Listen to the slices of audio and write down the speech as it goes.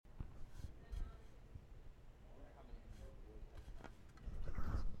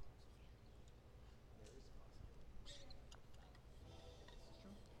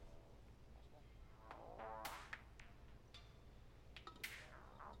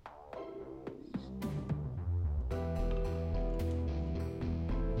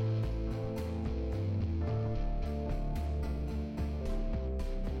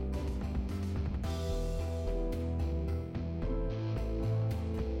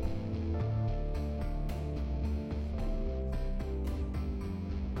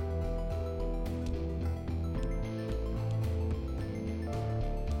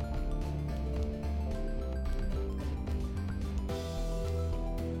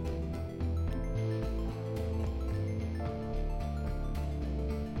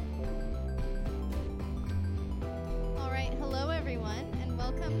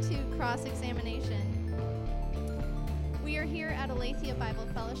Cross-Examination. We are here at Aletheia Bible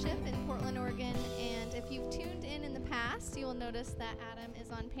Fellowship in Portland, Oregon, and if you've tuned in the past, you will notice that Adam is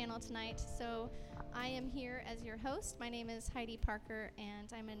on panel tonight. So I am here as your host. My name is Heidi Parker, and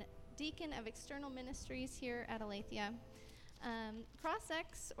I'm a deacon of external ministries here at Aletheia.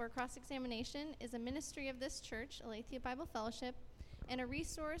 Cross-Ex, or Cross-Examination, is a ministry of this church, Aletheia Bible Fellowship, and a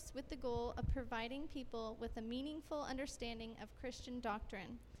resource with the goal of providing people with a meaningful understanding of Christian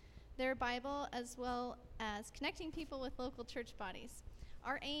doctrine, their Bible, as well as connecting people with local church bodies.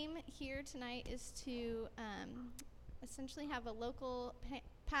 Our aim here tonight is to essentially have a local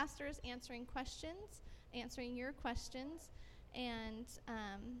pastors answering your questions, and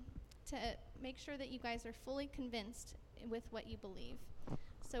to make sure that you guys are fully convinced with what you believe.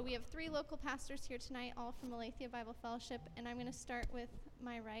 So we have 3 local pastors here tonight, all from Aletheia Bible Fellowship, and I'm going to start with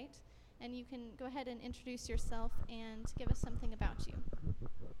my right, and you can go ahead and introduce yourself and give us something about you.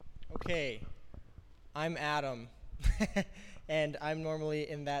 Okay, I'm Adam, and I'm normally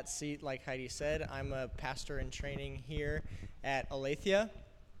in that seat, like Heidi said. I'm a pastor in training here at Aletheia.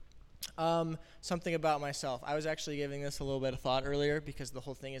 Something about myself. I was actually giving this a little bit of thought earlier, because the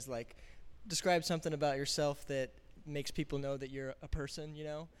whole thing is like, describe something about yourself that makes people know that you're a person, you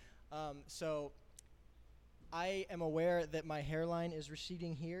know? So I am aware that my hairline is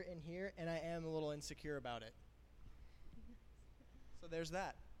receding here and here, and I am a little insecure about it. So there's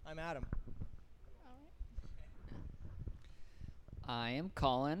that. I'm Adam. All right. I am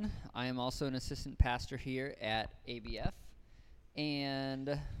Colin. I am also an assistant pastor here at ABF.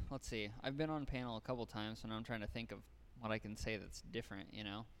 And let's see, I've been on panel a couple times, and I'm trying to think of what I can say that's different, you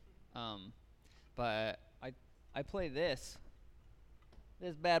know? But I play this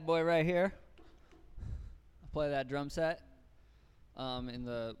bad boy right here. I play that drum set in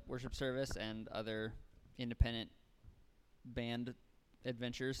the worship service and other independent band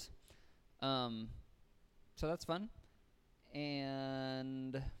adventures. So that's fun.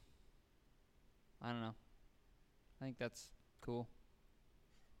 And I don't know. I think that's cool.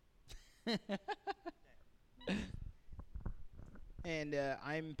 And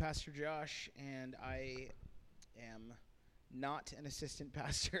I'm Pastor Josh, and I am not an assistant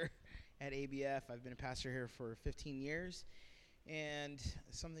pastor at ABF. I've been a pastor here for 15 years, and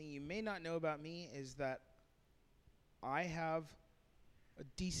something you may not know about me is that I have a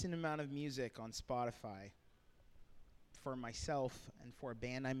decent amount of music on Spotify for myself and for a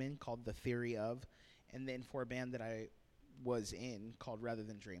band I'm in called The Theory Of, and then for a band that I was in called Rather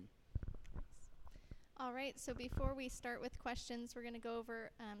Than Dream. All right, so before we start with questions, we're going to go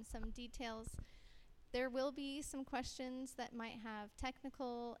over some details. There will be some questions that might have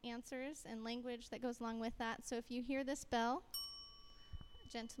technical answers and language that goes along with that. So if you hear this bell,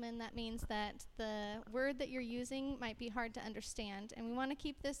 gentlemen, that means that the word that you're using might be hard to understand. And we want to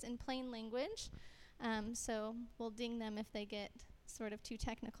keep this in plain language, so we'll ding them if they get sort of too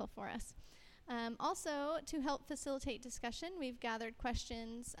technical for us. Also, to help facilitate discussion, we've gathered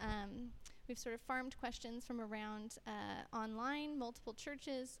questions. We've sort of farmed questions from around online, multiple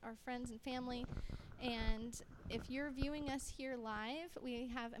churches, our friends and family. And if you're viewing us here live, we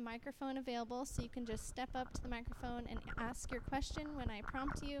have a microphone available, so you can just step up to the microphone and ask your question when I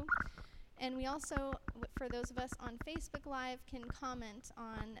prompt you. And we also, for those of us on Facebook Live, can comment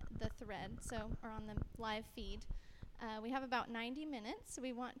on the thread, or on the live feed. We have about 90 minutes, so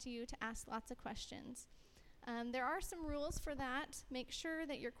we want you to ask lots of questions. There are some rules for that. Make sure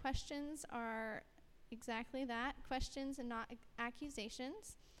that your questions are exactly that, questions and not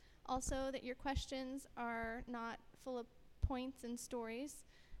accusations. Also, that your questions are not full of points and stories,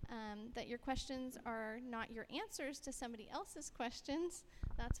 that your questions are not your answers to somebody else's questions.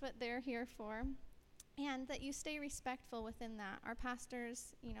 That's what they're here for. And that you stay respectful within that. Our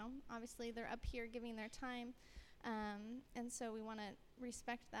pastors, obviously they're up here giving their time, and so we want to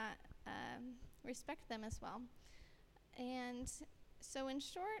respect that, respect them as well. And so in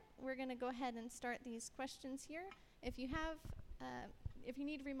short, we're going to go ahead and start these questions here. If you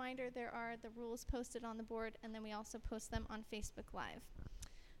need a reminder, there are the rules posted on the board, and then we also post them on Facebook Live.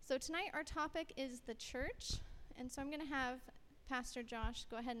 So tonight our topic is the church, and so I'm going to have Pastor Josh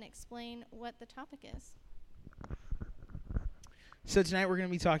go ahead and explain what the topic is. So tonight we're going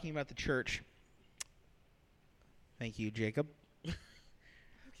to be talking about the church. Thank you, Jacob.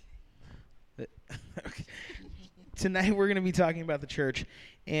 Okay. Tonight we're going to be talking about the church,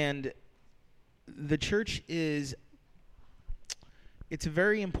 and the church it's a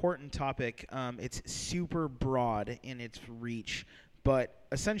very important topic. It's super broad in its reach, but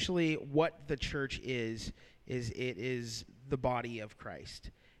essentially what the church is it is the body of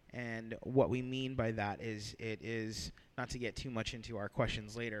Christ. And what we mean by that is it is, not to get too much into our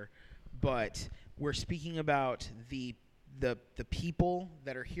questions later, but we're speaking about the people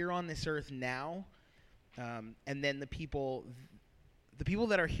that are here on this earth now, and then the people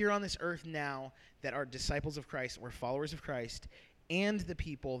that are here on this earth now that are disciples of Christ or followers of Christ, and the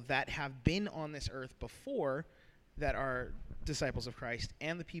people that have been on this earth before that are disciples of Christ,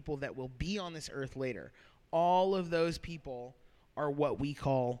 and the people that will be on this earth later. All of those people are what we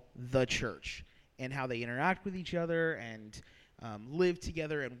call the church, and how they interact with each other and live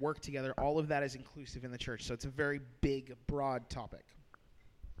together and work together. All of that is inclusive in the church. So it's a very big, broad topic.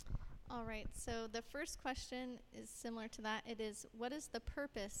 All right, so the first question is similar to that. It is, what is the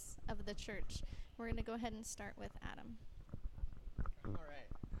purpose of the church? We're going to go ahead and start with Adam. All right.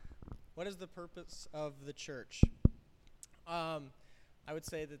 What is the purpose of the church? I would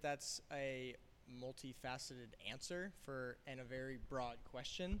say that that's a multifaceted answer and a very broad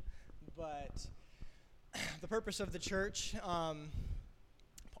question. But the purpose of the church,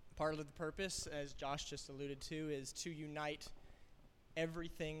 part of the purpose, as Josh just alluded to, is to unite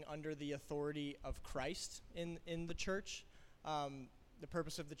everything under the authority of Christ in the church. The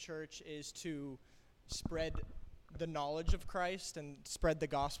purpose of the church is to spread the knowledge of Christ and spread the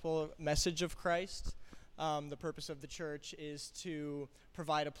gospel message of Christ. The purpose of the church is to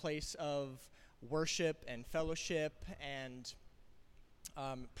provide a place of worship and fellowship and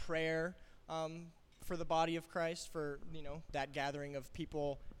prayer for the body of Christ, for that gathering of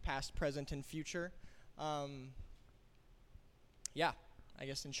people past, present, and future. Yeah, I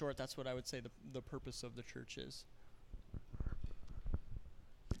guess in short, that's what I would say the purpose of the church is.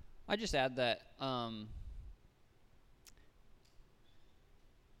 I just add that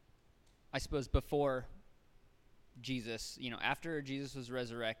I suppose before Jesus, after Jesus was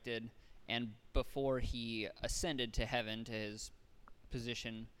resurrected and before he ascended to heaven, to his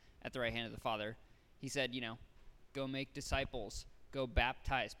position at the right hand of the Father, he said, go make disciples, go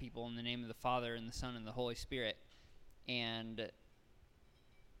baptize people in the name of the Father and the Son and the Holy Spirit. And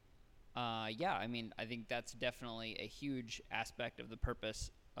I think that's definitely a huge aspect of the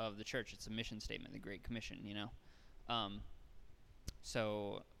purpose of the church. It's a mission statement, the Great Commission,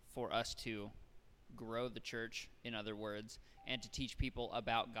 So for us to grow the church, in other words, and to teach people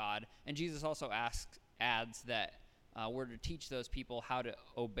about God. And Jesus also adds that we're to teach those people how to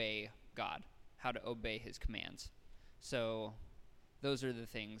obey God, how to obey his commands. So those are the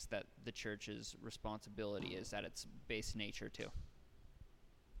things that the church's responsibility is at its base nature too.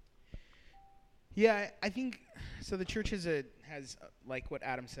 Yeah, I think so. The church has like what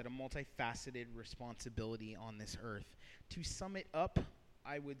Adam said, a multifaceted responsibility on this earth. To sum it up,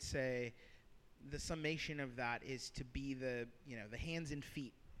 I would say the summation of that is to be the hands and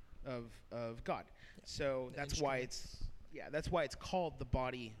feet of God. Yeah. So that's why it's called the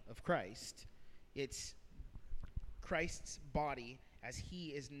body of Christ. It's Christ's body, as he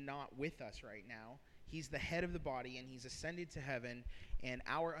is not with us right now. He's the head of the body, and he's ascended to heaven, and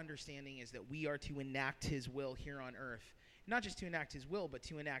our understanding is that we are to enact his will here on earth. Not just to enact his will, but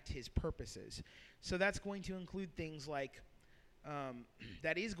to enact his purposes. So that's going to include things like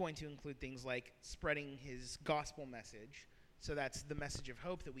spreading his gospel message. So that's the message of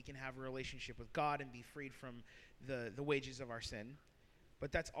hope, that we can have a relationship with God and be freed from the wages of our sin.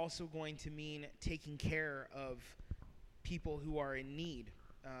 But that's also going to mean taking care of people who are in need,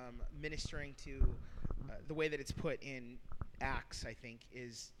 ministering to the way that it's put in Acts, I think,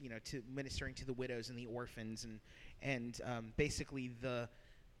 is to ministering to the widows and the orphans and basically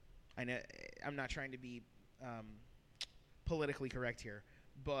I know I'm not trying to be politically correct here,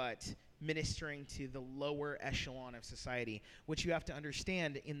 but ministering to the lower echelon of society, which you have to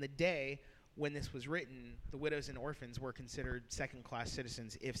understand, in the day when this was written, the widows and orphans were considered second-class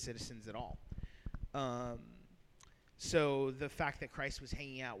citizens, if citizens at all. So the fact that Christ was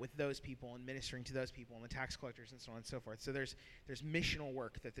hanging out with those people and ministering to those people and the tax collectors and so on and so forth. So there's missional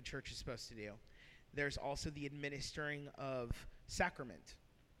work that the church is supposed to do. There's also the administering of sacrament,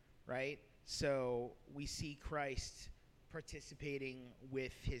 right? So we see Christ participating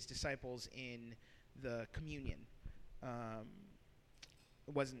with his disciples in the communion.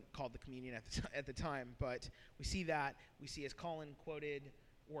 It wasn't called the communion at the time, but we see that. We see, as Colin quoted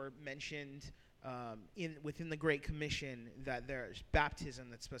or mentioned, within the Great Commission, that there's baptism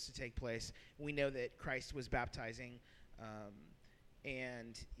that's supposed to take place. We know that Christ was baptizing,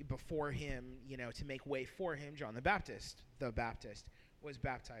 and before him, to make way for him, John the Baptist was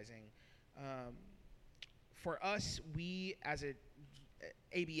baptizing. For us, we as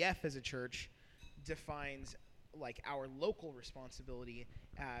ABF as a church defines like our local responsibility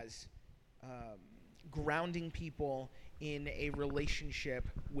as grounding people in a relationship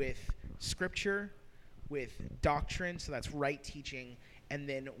with Scripture, with doctrine, so that's right teaching, and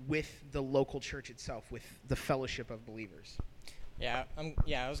then with the local church itself, with the fellowship of believers. Yeah,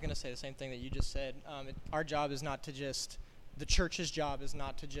 I was going to say the same thing that you just said. Our job is not to just, the church's job is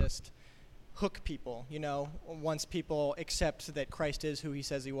not to just hook people, once people accept that Christ is who he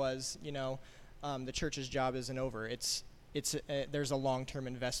says he was, the church's job isn't over. There's a long-term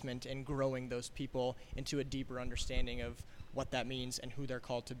investment in growing those people into a deeper understanding of what that means and who they're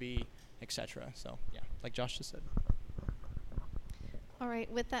called to be, etc. So, yeah, like Josh just said. All right,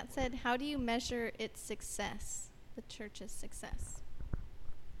 with that said, how do you measure its success, the church's success?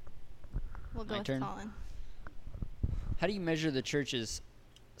 We'll go My with turn. Colin. How do you measure the church's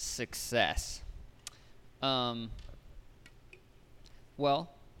success? Well,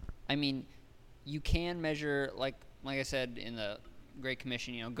 I mean, you can measure, like I said in the Great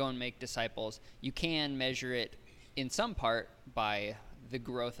Commission, go and make disciples. You can measure it in some part by the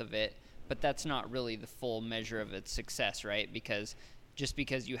growth of it, but that's not really the full measure of its success, right? Because just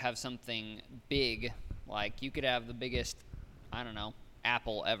because you have something big, like you could have the biggest, I don't know,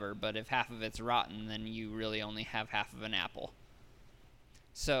 apple ever, but if half of it's rotten, then you really only have half of an apple.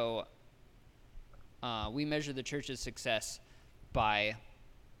 So we measure the church's success by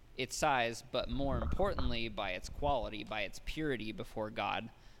its size, but more importantly by its quality, by its purity before God,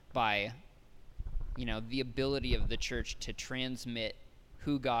 by the ability of the church to transmit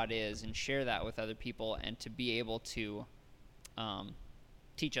who God is and share that with other people, and to be able to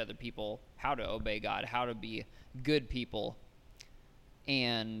teach other people how to obey God, how to be good people,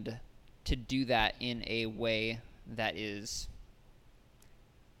 and to do that in a way that is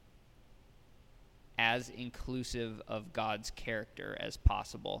as inclusive of God's character as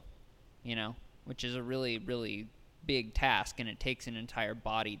possible, which is a really, really big task, and it takes an entire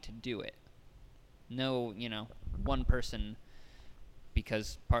body to do it. No, one person,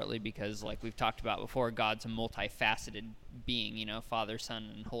 partly because, like we've talked about before, God's a multifaceted being, Father, Son,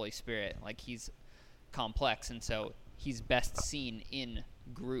 and Holy Spirit. Like, he's complex, and so he's best seen in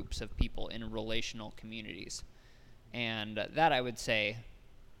groups of people, in relational communities. And that, I would say,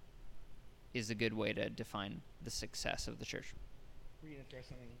 is a good way to define the success of the church. Were you going to throw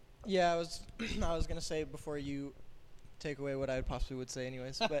something? Yeah, I was going to say before you take away what I possibly would say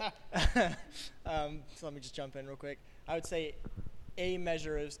anyways, but so let me just jump in real quick. I would say a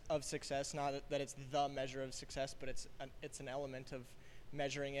measure of success, not that it's the measure of success, but it's an element of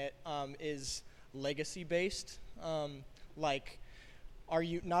measuring it, is legacy based. Like,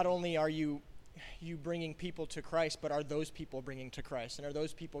 not only are you bringing people to Christ, but are those people bringing to Christ, and are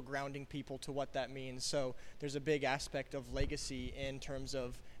those people grounding people to what that means? So there's a big aspect of legacy in terms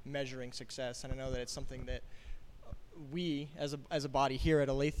of measuring success, and I know that it's something that we as a body here at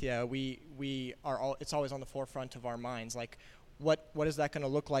Aletheia, we are it's always on the forefront of our minds. Like, what is that going to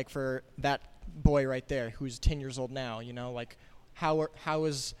look like for that boy right there who's 10 years old now? Like, how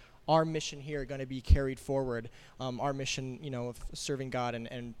is our mission here going to be carried forward? Our mission, of serving God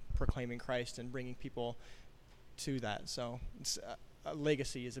and proclaiming Christ and bringing people to that. So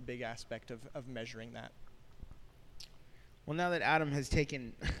legacy is a big aspect of measuring that. Well, now that Adam has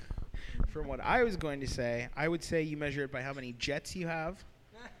taken from what I was going to say, I would say you measure it by how many jets you have.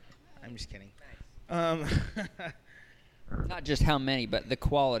 I'm just kidding. Not just how many, but the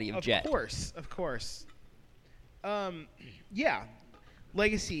quality of jet. Of course. Yeah.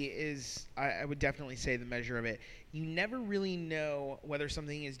 Legacy is, I would definitely say, the measure of it. You never really know whether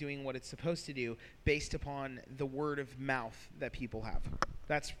something is doing what it's supposed to do based upon the word of mouth that people have.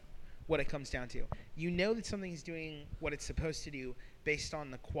 That's what it comes down to. You know that something is doing what it's supposed to do based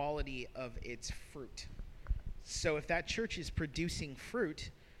on the quality of its fruit. So if that church is producing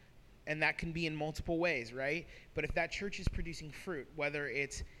fruit, and that can be in multiple ways, right? But if that church is producing fruit, whether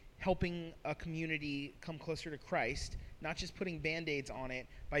it's helping a community come closer to Christ, not just putting Band-Aids on it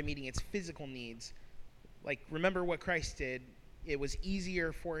by meeting its physical needs. Like, remember what Christ did. It was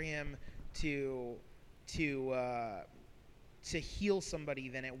easier for him to heal somebody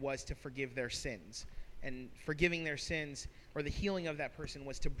than it was to forgive their sins. And forgiving their sins, or the healing of that person,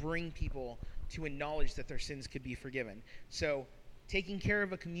 was to bring people to a knowledge that their sins could be forgiven. So taking care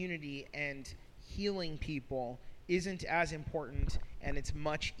of a community and healing people isn't as important, and it's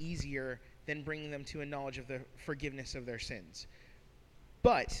much easier than bringing them to a knowledge of the forgiveness of their sins.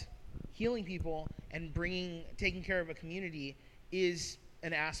 But healing people and taking care of a community is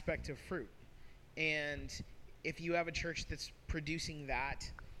an aspect of fruit. And if you have a church that's producing that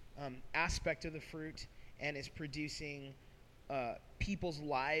aspect of the fruit and is producing people's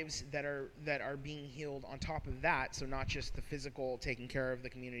lives that are being healed on top of that, so not just the physical taking care of the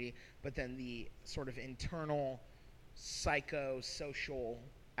community, but then the sort of internal psychosocial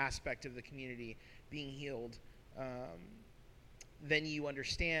aspect of the community being healed, then you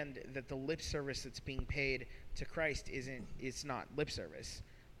understand that the lip service that's being paid to Christ it's not lip service,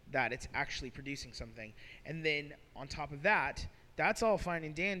 that it's actually producing something. And then on top of that, that's all fine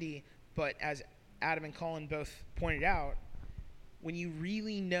and dandy, but as Adam and Colin both pointed out, when you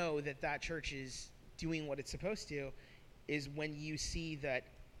really know that that church is doing what it's supposed to is when you see that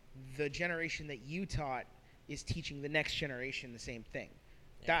the generation that you taught is teaching the next generation the same thing.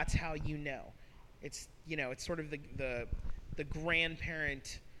 Yeah. That's how you know. It's it's sort of the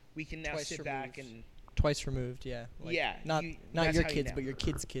grandparent. We can now sit back and twice removed, yeah. Like yeah, not your kids, but your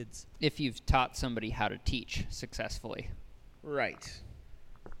kids' kids. If you've taught somebody how to teach successfully. Right.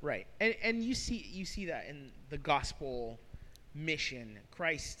 And you see that in the gospel mission.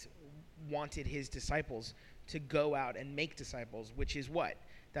 Christ wanted his disciples to go out and make disciples, which is what?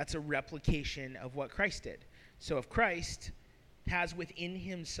 That's a replication of what Christ did. So if Christ has within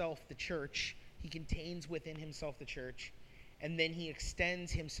himself the church, he contains within himself the church, and then he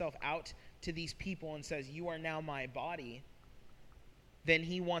extends himself out to these people and says, you are now my body, then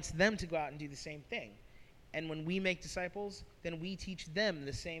he wants them to go out and do the same thing. And when we make disciples, then we teach them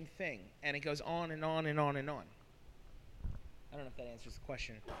the same thing. And it goes on and on and on and on. I don't know if that answers the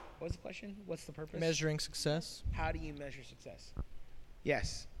question. What was the question? What's the purpose? Measuring success. How do you measure success?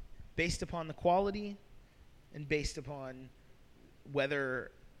 Yes. Based upon the quality and based upon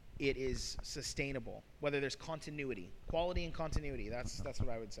whether it is sustainable, whether there's continuity. Quality and continuity, that's what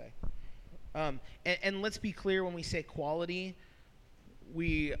I would say. And let's be clear, when we say quality,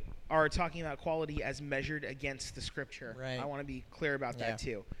 we are talking about quality as measured against the scripture. Right. I want to be clear about that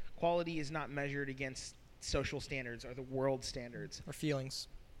too. Quality is not measured against social standards or the world standards. Or feelings.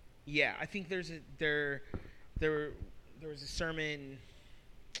 Yeah, I think there was a sermon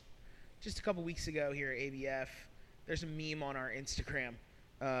just a couple weeks ago here at ABF. There's a meme on our Instagram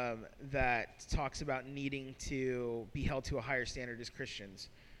that talks about needing to be held to a higher standard as Christians.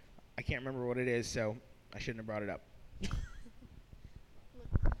 I can't remember what it is, so I shouldn't have brought it up.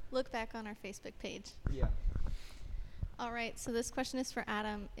 Look back on our Facebook page. Yeah. All right, so this question is for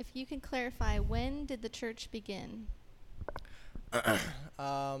Adam. If you can clarify, when did the church begin?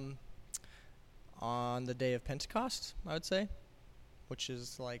 On the day of Pentecost, I would say, which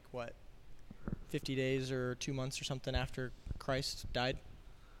is like, 50 days or 2 months or something after Christ died,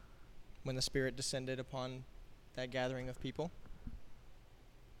 when the Spirit descended upon that gathering of people.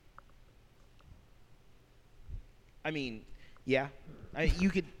 I mean, yeah.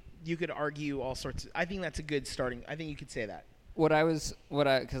 You could argue all sorts. I think that's a good starting. I think you could say that. What I was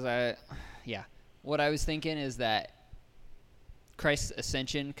thinking is that Christ's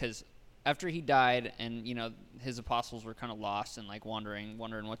ascension, because after he died and, his apostles were kind of lost and like wondering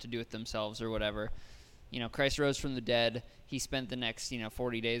what to do with themselves or whatever, Christ rose from the dead. He spent the next,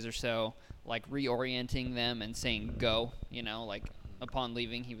 40 days or so like reorienting them and saying go, like upon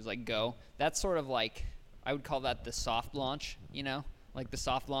leaving, he was like, go. That's sort of like, I would call that the soft launch, like the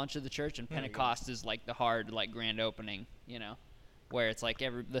soft launch of the church, and Pentecost is like the hard, like grand opening, where it's like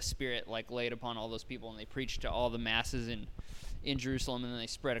the Spirit like laid upon all those people and they preached to all the masses in Jerusalem, and then they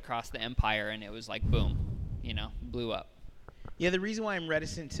spread across the empire, and it was like boom, blew up. Yeah, the reason why I'm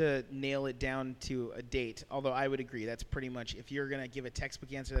reticent to nail it down to a date, although I would agree that's pretty much, if you're going to give a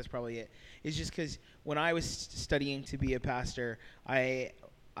textbook answer, that's probably it, is just because when I was studying to be a pastor, I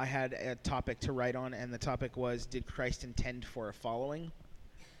had a topic to write on, and the topic was, did Christ intend for a following?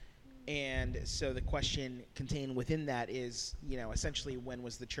 And so the question contained within that is, essentially when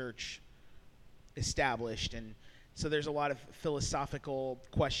was the church established? And so there's a lot of philosophical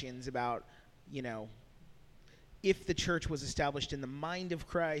questions about, if the church was established in the mind of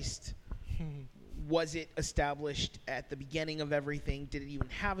Christ, was it established at the beginning of everything? Did it even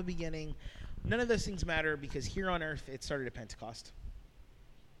have a beginning? None of those things matter, because here on earth it started at Pentecost.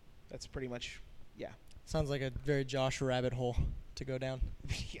 That's pretty much, yeah. Sounds like a very Josh rabbit hole to go down.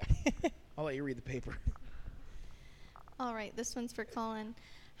 Yeah. I'll let you read the paper. All right, this one's for Colin.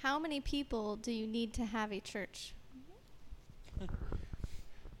 How many people do you need to have a church?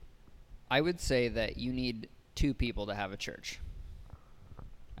 I would say that you need 2 people to have a church.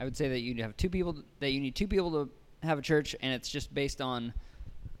 I would say that you need 2 people to have a church, and it's just based on,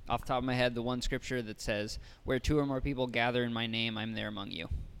 off the top of my head, the one scripture that says, where 2 or more people gather in my name, I'm there among you.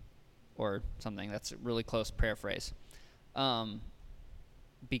 Or something. That's a really close paraphrase.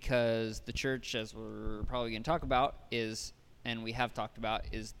 Because the church, as we're probably going to talk about, is, and we have talked about,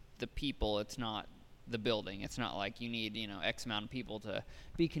 is the people. It's not the building. It's not like you need, X amount of people to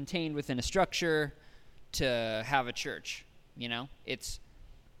be contained within a structure to have a church. It's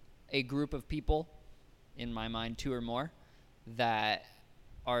a group of people, in my mind, 2 or more, that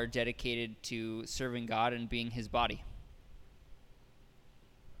are dedicated to serving God and being his body.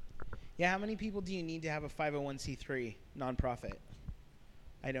 Yeah, how many people do you need to have a 501c3 nonprofit?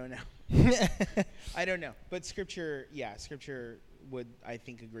 I don't know. I don't know. But Scripture would, I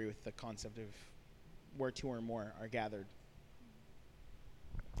think, agree with the concept of where two or more are gathered.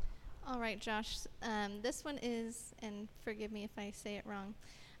 All right, Josh. This one is, and forgive me if I say it wrong.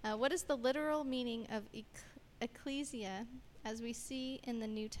 What is the literal meaning of ecclesia as we see in the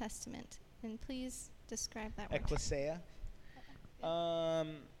New Testament? And please describe that word. Ecclesia.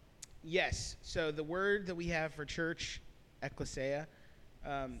 Yes. So the word that we have for church, ecclesia,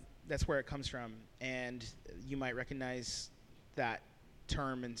 that's where it comes from. And you might recognize that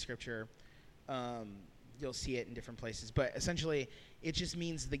term in Scripture. You'll see it in different places. But essentially, it just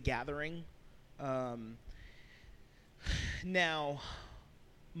means the gathering. Now,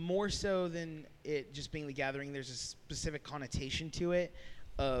 more so than it just being the gathering, there's a specific connotation to it.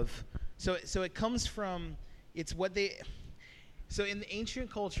 So it comes from, it's what they... So in the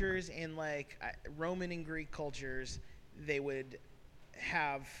ancient cultures and like Roman and Greek cultures, they would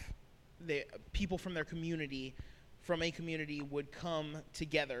have people from their community, from a community, would come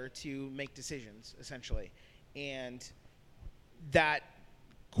together to make decisions, essentially. And that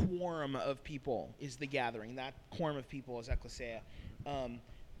quorum of people is the gathering. That quorum of people is ecclesia.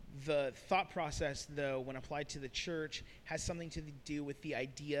 The thought process, though, when applied to the church, has something to do with the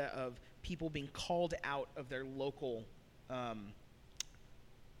idea of people being called out of their local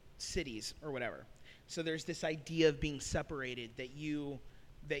cities or whatever. So there's this idea of being separated, that you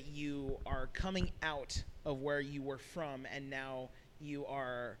are coming out of where you were from, and now you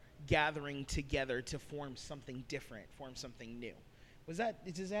are gathering together to form something different, form something new. Does that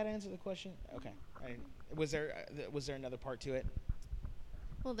answer the question? Okay. Was there another part to it?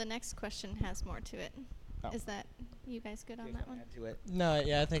 Well, the next question has more to it. Oh. Is that you guys good on that one? Add to it? No,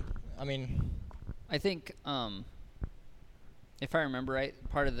 yeah, I think if I remember right,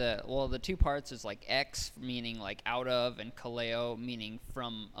 part of the two parts is like ex, meaning like out of, and kaleo, meaning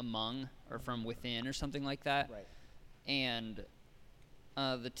from among or from within or something like that. Right. And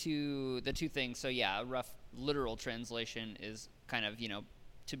the two things. So yeah, a rough literal translation is kind of,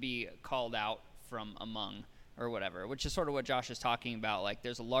 to be called out from among or whatever, which is sort of what Josh is talking about. Like,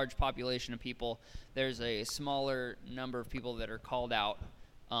 there's a large population of people. There's a smaller number of people that are called out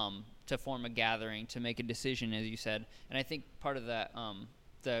to form a gathering, to make a decision, as you said. And I think part of that,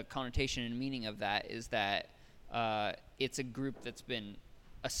 the connotation and meaning of that is that it's a group that's been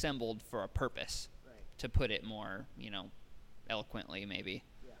assembled for a purpose, Right. to put it more, eloquently maybe.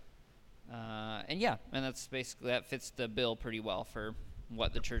 Yeah. And that's basically, that fits the bill pretty well for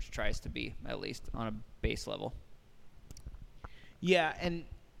what the church tries to be, at least on a base level. Yeah, and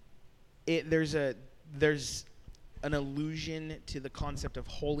there's an allusion to the concept of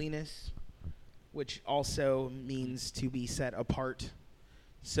holiness, which also means to be set apart.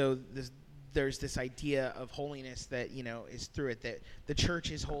 So there's this idea of holiness that, is through it, that the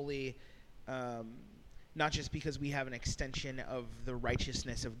church is holy, not just because we have an extension of the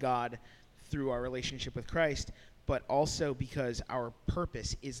righteousness of God through our relationship with Christ, but also because our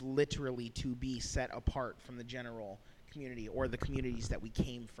purpose is literally to be set apart from the general community or the communities that we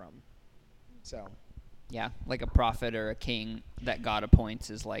came from. So, Yeah, like a prophet or a king that God appoints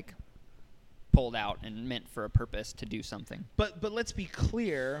is like pulled out and meant for a purpose to do something. but let's be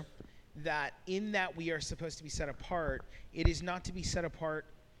clear that in that we are supposed to be set apart, it is not to be set apart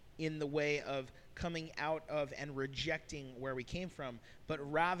in the way of coming out of and rejecting where we came from, but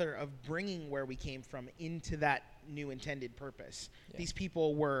rather of bringing where we came from into that new intended purpose. Yeah. These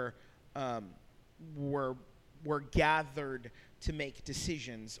people were gathered to make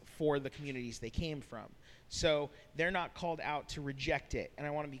decisions for the communities they came from. So they're not called out to reject it. And I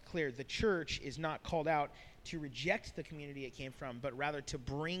want to be clear, the church is not called out to reject the community it came from, but rather to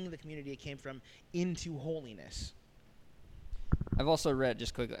bring the community it came from into holiness. I've also read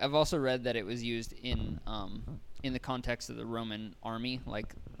that it was used in the context of the Roman army,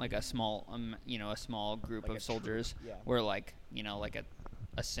 like a small a small group Like of a soldiers, troop, yeah. where like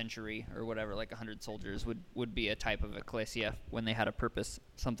a century or whatever, like 100 soldiers would be a type of ecclesia when they had a purpose,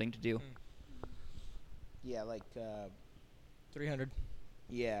 something to do. Yeah, like 300.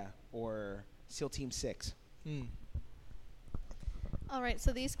 yeah, or SEAL Team 6. All right,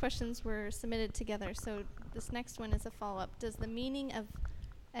 so these questions were submitted together. So this next one is a follow-up. Does the meaning of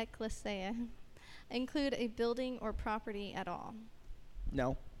ecclesia include a building or property at all?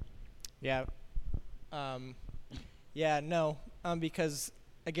 No. Yeah. No. Because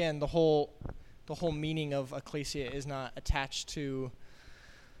again, the whole meaning of ecclesia is not attached to.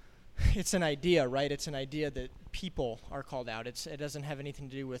 It's an idea, right? It's an idea that people are called out. It doesn't have anything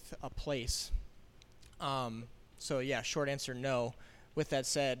to do with a place. So yeah, short answer, no. With that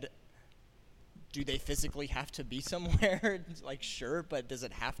said, do they physically have to be somewhere? Like, sure, but does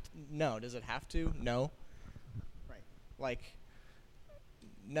it have to? No. Does it have to? No. Right. Like,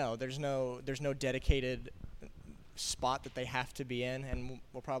 no, there's no dedicated spot that they have to be in, and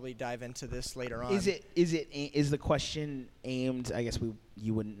we'll probably dive into this later on. Is the question aimed? I guess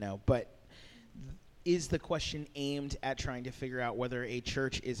you wouldn't know, but is the question aimed at trying to figure out whether a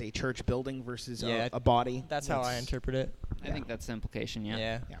church is a church building versus a body? That's how I interpret it. I think that's the implication. Yeah.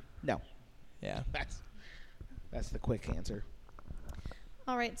 Yeah. Yeah. No. Yeah. That's the quick answer.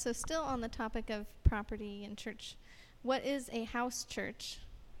 All right, so still on the topic of property and church, what is a house church?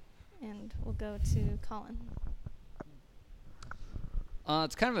 And we'll go to Colin.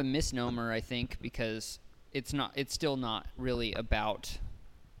 It's kind of a misnomer, I think, because it's still not really about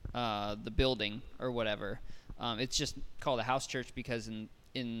the building or whatever. It's just called a house church because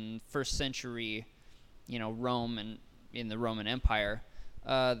in first century, Rome and in the Roman Empire,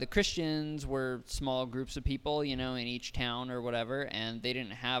 the Christians were small groups of people, in each town or whatever, and they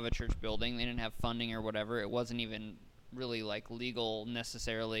didn't have a church building. They didn't have funding or whatever. It wasn't even really like legal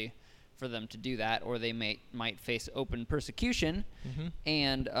necessarily for them to do that, or they might face open persecution. Mm-hmm.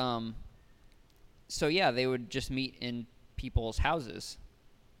 And so yeah, they would just meet in people's houses,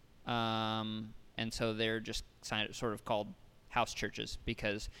 and so they're just sort of called house churches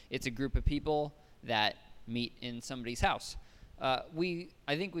because it's a group of people that meet in somebody's house. I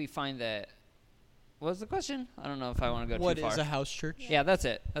think we find that. What was the question? I don't know if I want to go What too far. is a house church? Yeah, that's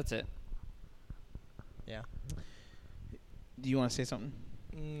it. Yeah. Do you want to say something?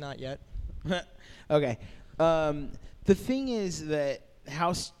 Not yet. Okay. The thing is that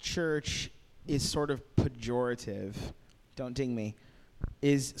house church is sort of pejorative. Don't ding me.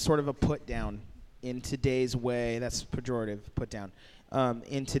 Is sort of a put down in today's way. That's pejorative. Put down.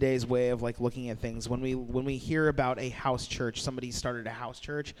 In today's way of like looking at things, when we hear about a house church, somebody started a house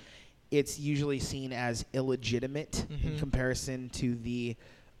church, it's usually seen as illegitimate in comparison to the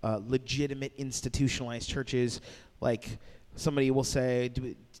legitimate institutionalized churches. Like somebody will say,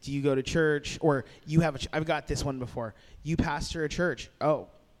 do you go to church? Or you have I've got this one before. You pastor a church. Oh,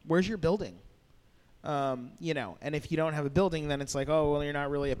 where's your building? And if you don't have a building, then it's like, oh, well, you're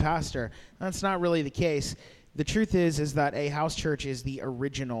not really a pastor. That's not really the case. The truth is that a house church is the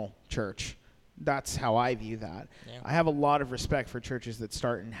original church. That's how I view that. Yeah. I have a lot of respect for churches that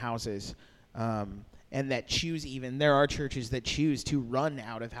start in houses, and that there are churches that choose to run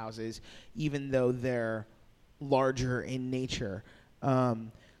out of houses, even though they're larger in nature.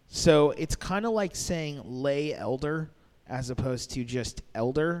 So it's kind of like saying lay elder as opposed to just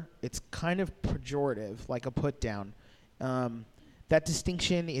elder. It's kind of pejorative, like a put down. That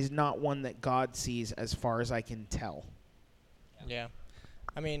distinction is not one that God sees as far as I can tell. Yeah.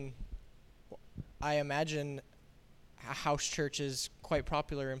 I mean, I imagine a house church is quite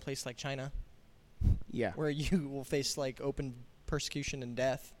popular in a place like China, Yeah. where you will face like open persecution and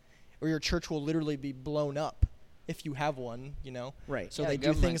death, or your church will literally be blown up if you have one, Right. So Yeah, they the do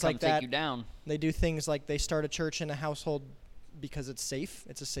government things like come take that. you down. They do things like they start a church in a household because it's safe.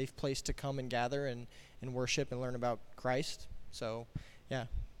 It's a safe place to come and gather and worship and learn about Christ. So, yeah,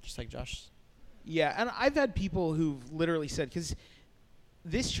 just like Josh. Yeah, and I've had people who've literally said, because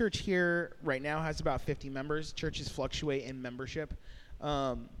this church here right now has about 50 members. Churches fluctuate in membership.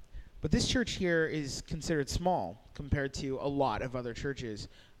 But this church here is considered small compared to a lot of other churches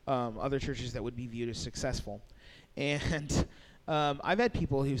that would be viewed as successful. And I've had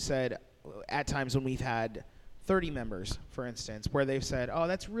people who said, at times when we've had 30 members, for instance, where they've said, oh,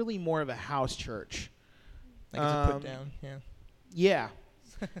 that's really more of a house church. Like it's a put down, yeah. Yeah.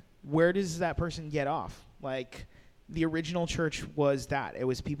 Where does that person get off? Like, the original church was that. It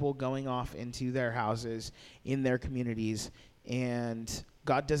was people going off into their houses, in their communities, and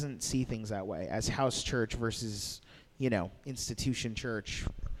God doesn't see things that way as house church versus, institution church,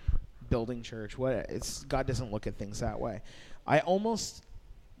 building church. God doesn't look at things that way. I almost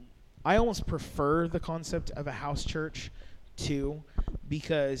prefer the concept of a house church too,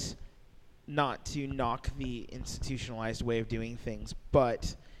 because not to knock the institutionalized way of doing things,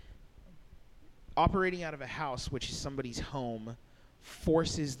 but operating out of a house, which is somebody's home,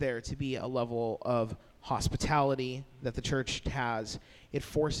 forces there to be a level of hospitality that the church has. It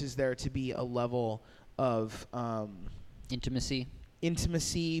forces there to be a level of intimacy,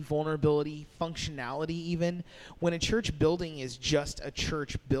 vulnerability, functionality even. When a church building is just a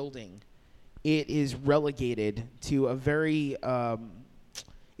church building, it is relegated to a very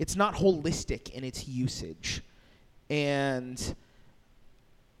it's not holistic in its usage. And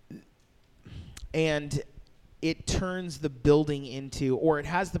it turns the building into, or it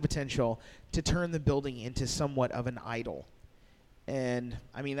has the potential to turn the building into somewhat of an idol. And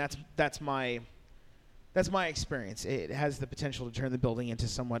I mean, that's my That's my experience. It has the potential to turn the building into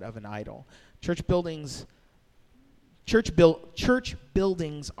somewhat of an idol. Church buildings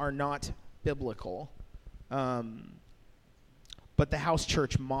are not biblical, but the house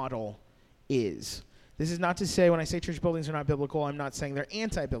church model is. This is not to say when I say church buildings are not biblical, I'm not saying they're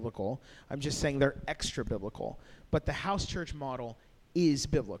anti-biblical. I'm just saying they're extra-biblical. But the house church model is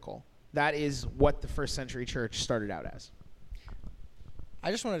biblical. That is what the first century church started out as. I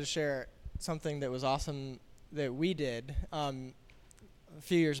just wanted to share something that was awesome that we did a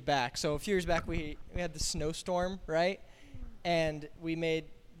few years back. So a few years back, we had the snowstorm, right? And we made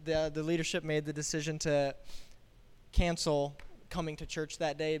the leadership made the decision to cancel coming to church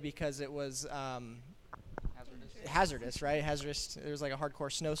that day because it was hazardous, right? Hazardous. It was like a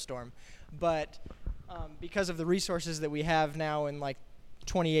hardcore snowstorm. But because of the resources that we have now in like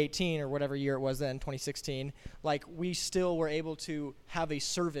 2018 or whatever year it was then, 2016, like we still were able to have a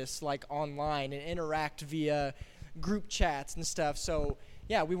service like online and interact via group chats and stuff. So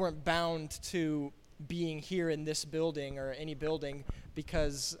yeah, we weren't bound to being here in this building or any building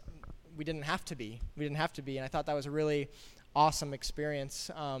because we didn't have to be. And I thought that was a really awesome experience.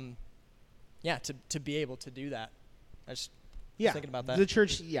 To be able to do that. I just was thinking about that.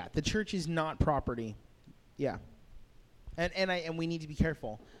 The church is not property. Yeah. And we need to be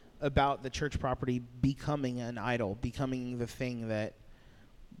careful about the church property becoming an idol, becoming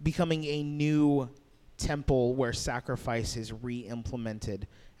a new temple where sacrifice is re-implemented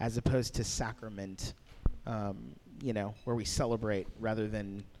as opposed to sacrament, where we celebrate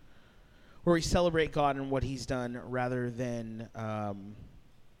God and what he's done rather than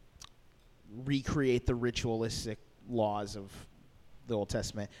recreate the ritualistic laws of the Old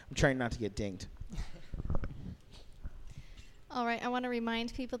Testament. I'm trying not to get dinged. All right, I want to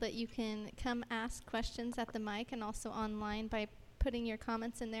remind people that you can come ask questions at the mic and also online by putting your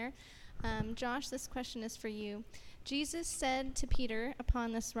comments in there. Josh, this question is for you. Jesus said to Peter,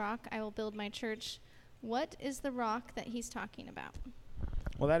 "Upon this rock I will build my church." What is the rock that he's talking about?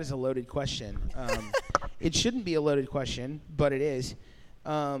 Well, that is a loaded question. It shouldn't be a loaded question, but it is.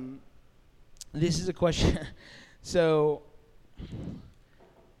 This is a question. So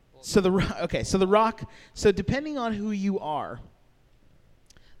the rock. So depending on who you are,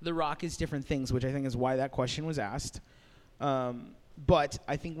 the rock is different things, which I think is why that question was asked. But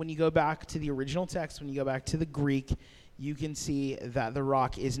I think when you go back to the original text, when you go back to the Greek, you can see that the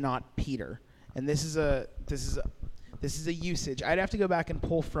rock is not Peter, and this is a usage. I'd have to go back and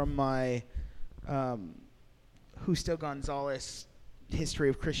pull from my Justo Gonzalez History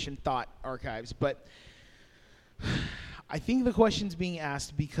of Christian Thought archives, but I think the question's being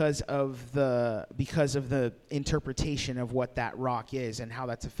asked because of the interpretation of what that rock is and how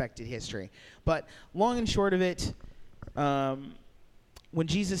that's affected history. But long and short of it, when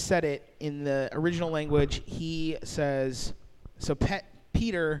Jesus said it in the original language, he says,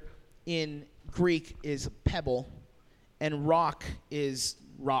 Peter in Greek is pebble, and rock is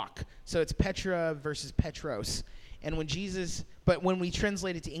rock. So it's Petra versus Petros. And when we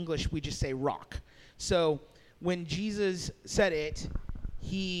translate it to English, we just say rock. So when Jesus said it,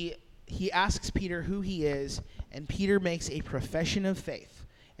 he asks Peter who he is, and Peter makes a profession of faith.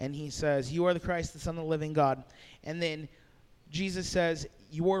 And he says, "You are the Christ, the Son of the living God." And then Jesus says,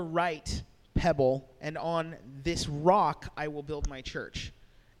 "You're right, pebble, and on this rock I will build my church.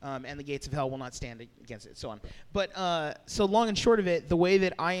 And the gates of hell will not stand against it," so on. But so long and short of it, the way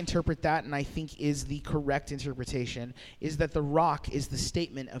that I interpret that, and I think is the correct interpretation, is that the rock is the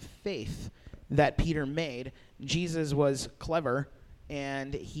statement of faith that Peter made. Jesus was clever,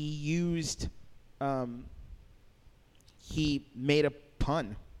 and he made a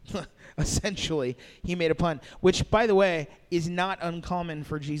pun. Essentially, he made a pun, which, by the way, is not uncommon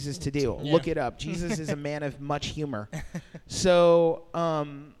for Jesus to do. Yeah. Look it up. Jesus is a man of much humor. So,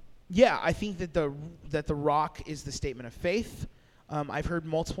 I think that the rock is the statement of faith. I've heard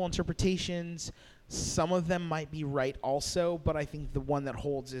multiple interpretations. Some of them might be right also, but I think the one that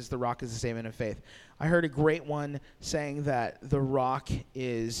holds is the rock is the statement of faith. I heard a great one saying that the rock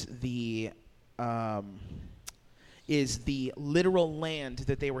is the literal land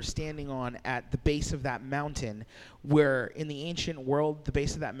that they were standing on at the base of that mountain, where in the ancient world, the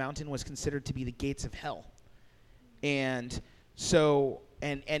base of that mountain was considered to be the gates of hell. And so,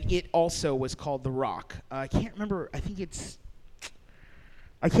 and it also was called the rock. I can't remember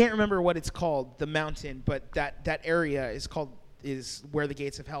what it's called, the mountain, but that area is where the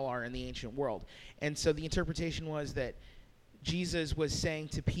gates of hell are in the ancient world. And so the interpretation was that Jesus was saying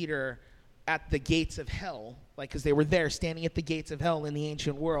to Peter at the gates of hell, like, because they were there standing at the gates of hell in the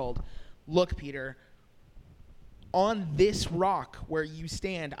ancient world, "Look, Peter, on this rock where you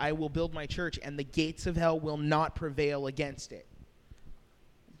stand, I will build my church, and the gates of hell will not prevail against it.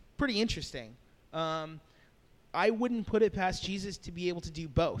 Pretty interesting. I wouldn't put it past Jesus to be able to do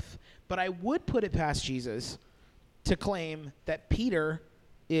both, but I would put it past Jesus to claim that Peter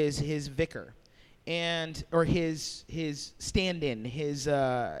is his vicar, or his stand-in, his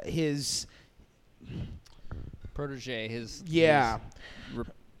Protege, his yeah.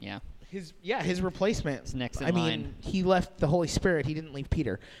 yeah. His replacement. His next in I line. mean, he left the Holy Spirit. He didn't leave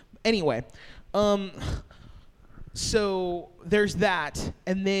Peter. Anyway, so there's that,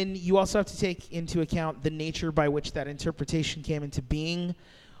 and then you also have to take into account the nature by which that interpretation came into being.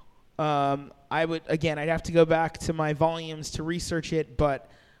 I'd have to go back to my volumes to research it,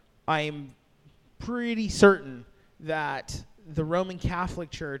 but I'm pretty certain that the Roman Catholic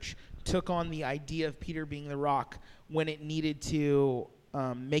Church took on the idea of Peter being the rock when it needed to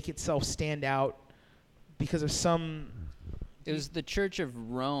make itself stand out because of some... It was the Church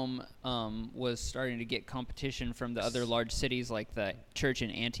of Rome was starting to get competition from the other large cities, like the church in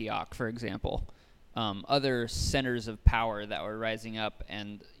Antioch, for example. Other centers of power that were rising up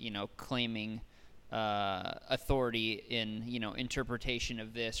and, claiming authority in, interpretation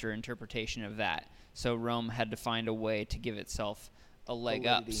of this or interpretation of that. So Rome had to find a way to give itself a leg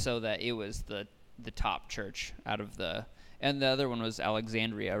up Validity. so that it was the top church out of the... And the other one was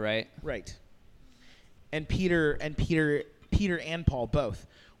Alexandria, right? Right. And Peter and Paul both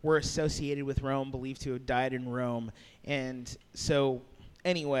were associated with Rome, believed to have died in Rome. And so,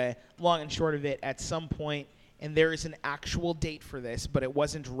 anyway, long and short of it, at some point, and there is an actual date for this, but it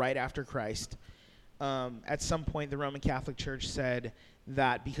wasn't right after Christ, at some point the Roman Catholic Church said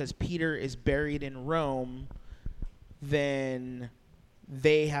that because Peter is buried in Rome, then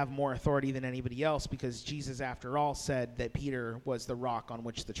they have more authority than anybody else, because Jesus, after all, said that Peter was the rock on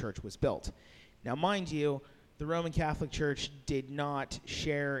which the church was built. Now, mind you, the Roman Catholic Church did not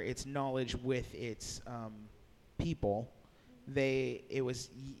share its knowledge with its people. It was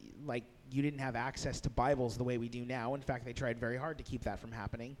like you didn't have access to Bibles the way we do now. In fact, they tried very hard to keep that from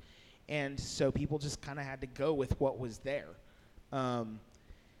happening. And so people just kind of had to go with what was there.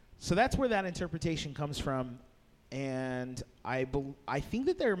 So that's where that interpretation comes from. And I think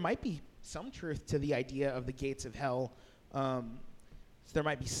that there might be some truth to the idea of the gates of hell. So there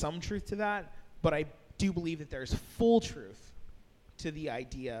might be some truth to that, but I do believe that there's full truth to the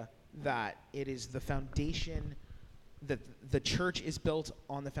idea that it is the foundation, that the church is built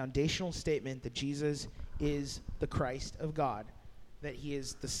on the foundational statement that Jesus is the Christ of God, that he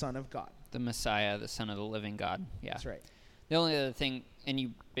is the Son of God. The Messiah, the Son of the living God. Yeah. That's right. The only other thing, and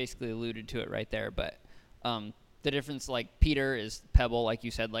you basically alluded to it right there, but the difference, like Peter is pebble, like you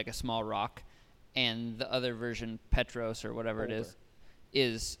said, like a small rock, and the other version, Petros or whatever it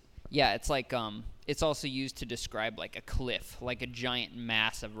is it's like it's also used to describe like a cliff, like a giant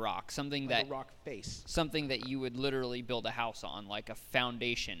mass of rock, something Like that a rock face. something that you would literally build a house on, like a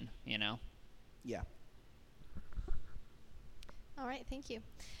foundation, Yeah. All right, thank you.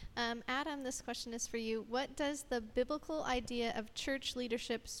 Adam, this question is for you. What does the biblical idea of church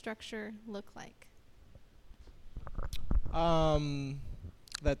leadership structure look like?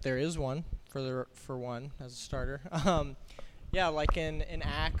 That there is one for one as a starter. Like in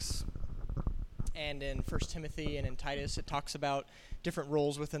Acts and in 1 Timothy and in Titus, it talks about different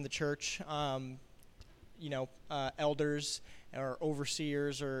roles within the church. Elders or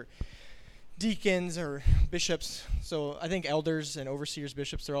overseers or deacons or bishops. So I think elders and overseers,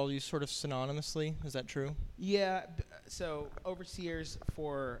 bishops, they're all used sort of synonymously. Is that true? Yeah. So overseers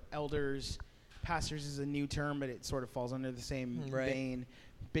for elders, pastors is a new term, but it sort of falls under the same vein.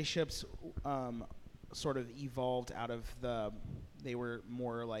 Bishops sort of evolved out of they were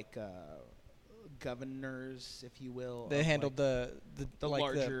more like governors, if you will. They handled the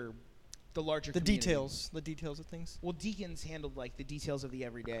larger the details of things. Well, deacons handled like the details of the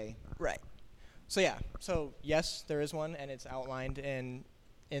everyday. Right. So yes, there is one, and it's outlined in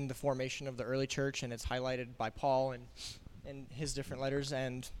the formation of the early church, and it's highlighted by Paul in his different letters.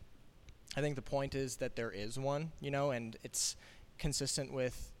 And I think the point is that there is one, and it's consistent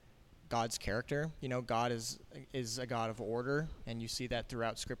with God's character. God is a God of order, and you see that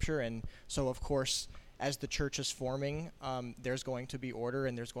throughout Scripture. And so, of course, as the church is forming, there's going to be order,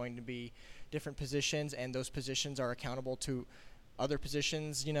 and there's going to be different positions, and those positions are accountable to other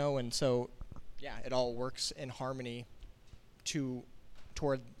positions, and so, it all works in harmony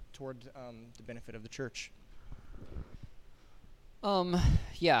toward the benefit of the church.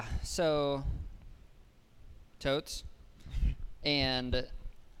 So totes. And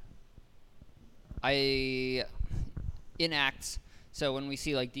in Acts, So when we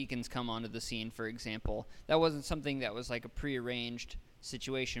see like deacons come onto the scene, for example, that wasn't something that was like a prearranged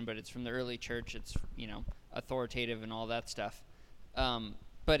situation, but it's from the early church. It's, authoritative and all that stuff.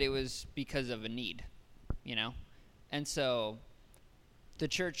 But it was because of a need, And so the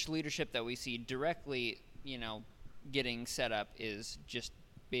church leadership that we see directly, getting set up is just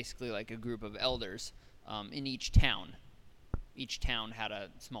basically like a group of elders in each town. Each town had a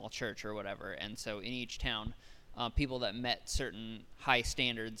small church or whatever, and so in each town, people that met certain high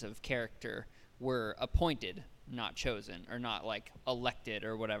standards of character were appointed, not chosen, or not like elected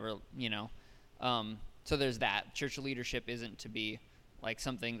or whatever, So there's that. Church leadership isn't to be like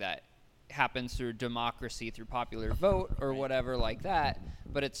something that happens through democracy, through popular vote or whatever like that,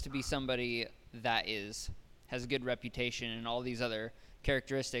 but it's to be somebody that has a good reputation and all these other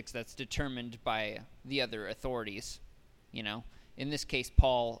characteristics that's determined by the other authorities. In this case,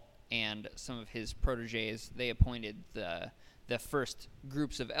 Paul and some of his proteges, they appointed the first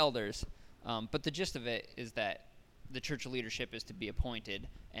groups of elders. But the gist of it is that the church leadership is to be appointed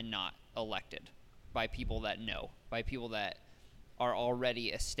and not elected by people that know, by people that are already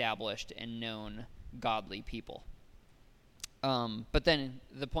established and known godly people. But then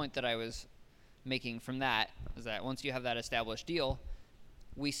the point that I was making from that is that once you have that established deal,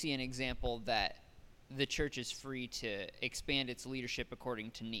 we see an example that the church is free to expand its leadership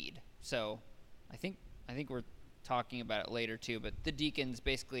according to need. So I think we're talking about it later too, but the deacons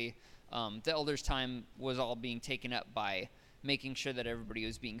basically, the elders' time was all being taken up by making sure that everybody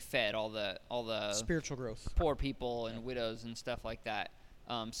was being fed, all the Spiritual growth. poor people and widows and stuff like that.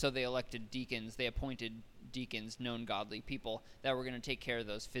 So they elected deacons. They appointed deacons, known godly people, that were going to take care of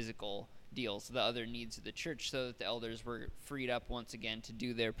those physical deals, the other needs of the church, so that the elders were freed up once again to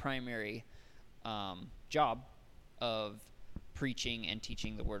do their primary job of preaching and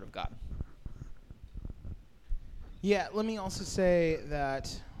teaching the Word of God. Yeah, let me also say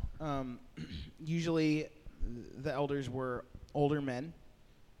that usually the elders were older men.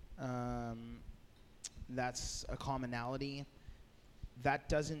 That's a commonality. That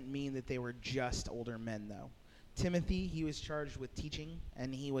doesn't mean that they were just older men, though. Timothy, he was charged with teaching,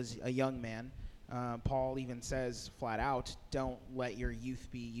 and he was a young man. Paul even says flat out, don't let your youth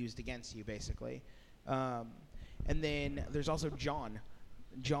be used against you, basically. And then there's also John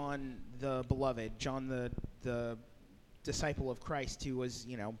the beloved, John the disciple of Christ, who was,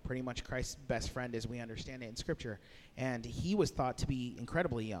 pretty much Christ's best friend as we understand it in Scripture. And he was thought to be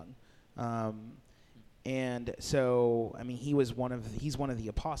incredibly young. And so, he's one of the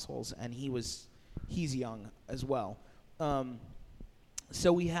apostles, and he's young as well.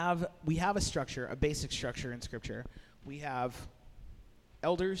 So we have a structure, a basic structure in Scripture. We have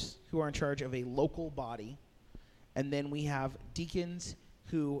elders who are in charge of a local body, and then we have deacons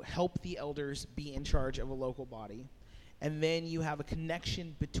who help the elders be in charge of a local body. And then you have a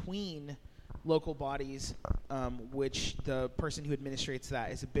connection between local bodies, which the person who administrates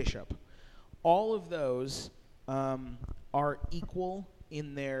that is a bishop. All of those are equal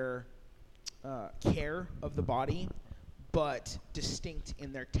in their care of the body, but distinct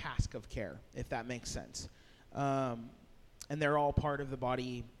in their task of care, if that makes sense. And they're all part of the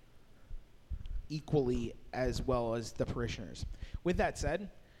body equally, as well as the parishioners. With that said,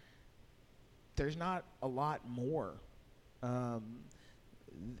 there's not a lot more.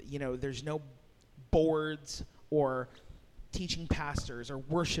 There's no boards or teaching pastors or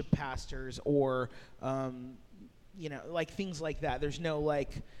worship pastors or, things like that. There's no,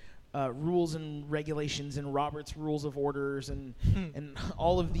 rules and regulations and Robert's Rules of Orders and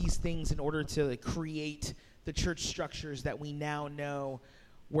all of these things in order to create the church structures that we now know,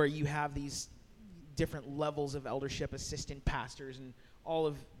 where you have these different levels of eldership, assistant pastors, and all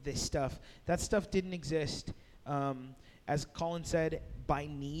of this stuff. That stuff didn't exist. As Colin said, by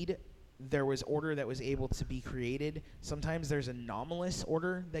need, there was order that was able to be created. Sometimes there's anomalous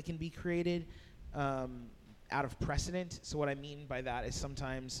order that can be created out of precedent. So what I mean by that is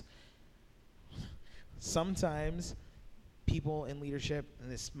sometimes people in leadership,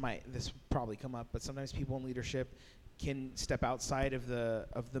 and this probably come up, but sometimes people in leadership can step outside of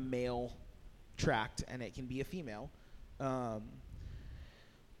the male tract, and it can be a female.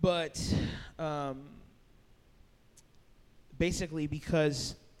 Basically,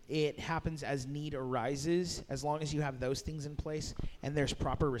 because it happens as need arises, as long as you have those things in place and there's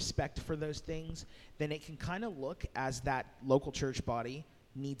proper respect for those things, then it can kind of look as that local church body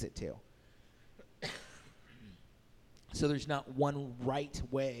needs it to. So there's not one right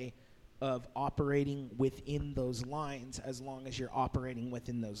way of operating within those lines, as long as you're operating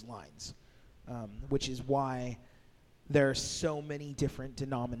within those lines, which is why there are so many different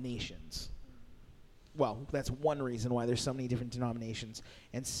denominations. that's one reason why there's so many different denominations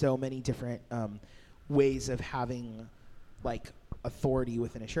and so many different ways of having like authority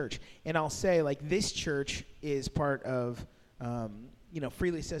within a church. And I'll say, like, this church is part of,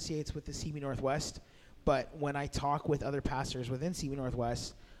 freely associates with the CB Northwest. But when I talk with other pastors within CB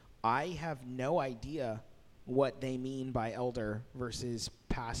Northwest, I have no idea what they mean by elder versus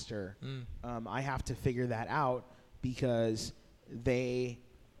pastor. I have to figure that out because they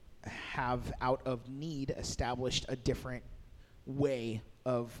have, out of need, established a different way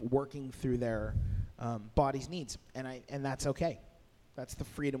of working through their body's needs, and that's okay. That's the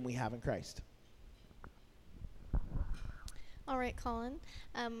freedom we have in Christ. All right, Colin.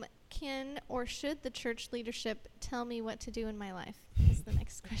 Can or should the church leadership tell me what to do in my life? Is the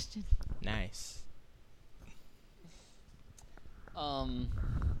next question. Nice.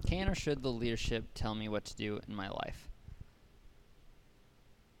 Can or should the leadership tell me what to do in my life?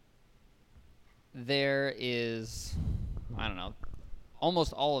 There is, I don't know,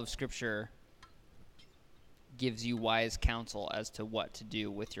 almost all of Scripture gives you wise counsel as to what to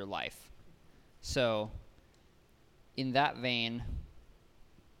do with your life. So, in that vein,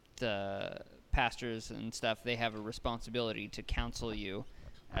 the pastors and stuff, they have a responsibility to counsel you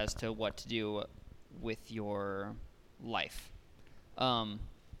as to what to do with your life.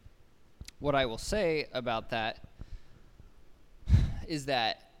 What I will say about that is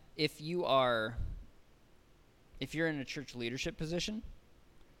that if you're in a church leadership position,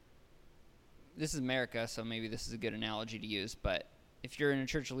 this is America, so maybe this is a good analogy to use, but if you're in a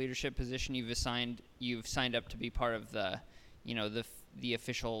church leadership position, you've signed up to be part of the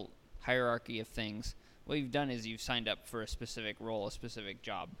official hierarchy of things. What you've done is you've signed up for a specific role, a specific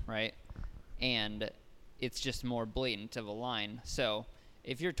job, right? And it's just more blatant of a line. So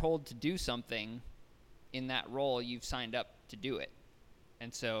if you're told to do something in that role, you've signed up to do it.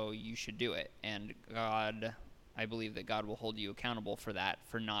 And so you should do it. And I believe that God will hold you accountable for that,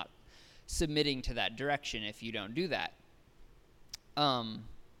 for not submitting to that direction if you don't do that. And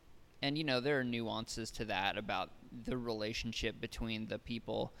there are nuances to that about the relationship between the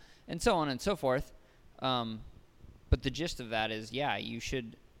people and so on and so forth. But the gist of that is, yeah, you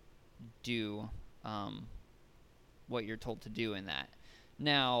should do what you're told to do in that.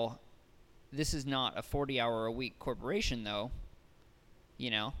 Now, this is not a 40-hour-a-week corporation, though.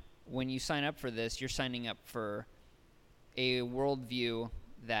 When you sign up for this, you're signing up for a worldview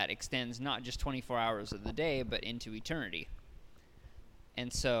that extends not just 24 hours of the day, but into eternity.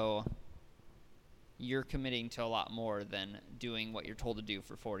 And so you're committing to a lot more than doing what you're told to do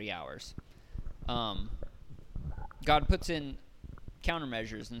for 40 hours. God puts in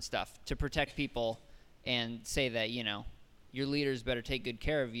countermeasures and stuff to protect people and say that, your leaders better take good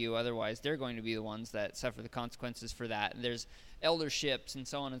care of you, otherwise they're going to be the ones that suffer the consequences for that. And there's elderships and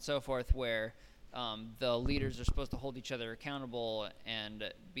so on and so forth where the leaders are supposed to hold each other accountable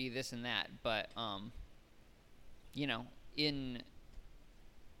and be this and that. But,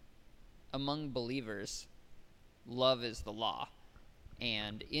 among believers, love is the law.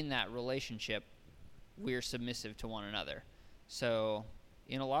 And in that relationship, we're submissive to one another. So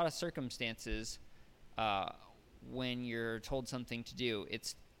in a lot of circumstances, when you're told something to do,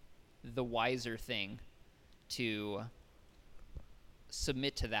 it's the wiser thing to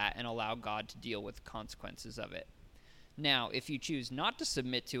submit to that and allow God to deal with the consequences of it. Now, if you choose not to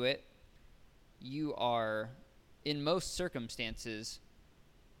submit to it, you are, in most circumstances,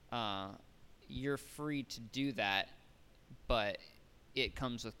 you're free to do that, but it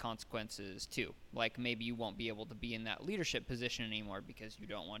comes with consequences too. Like maybe you won't be able to be in that leadership position anymore because you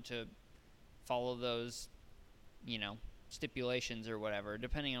don't want to follow those, stipulations or whatever,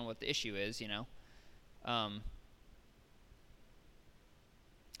 depending on what the issue is,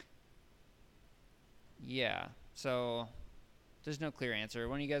 Yeah, so there's no clear answer.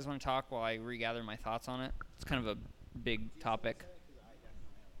 When do you guys want to talk while I regather my thoughts on it? It's kind of a big topic.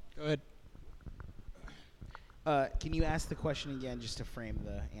 Go ahead. Can you ask the question again just to frame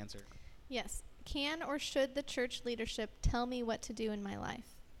the answer? Yes. Can or should the church leadership tell me what to do in my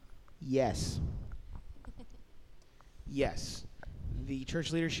life? Yes. Yes. The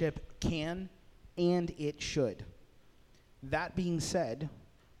church leadership can and it should. That being said,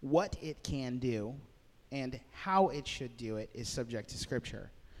 what it can do and how it should do it is subject to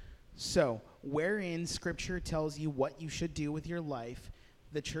Scripture. So, wherein Scripture tells you what you should do with your life,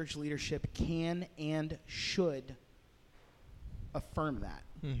 the church leadership can and should affirm that.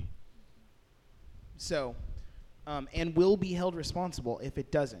 So, and will be held responsible if it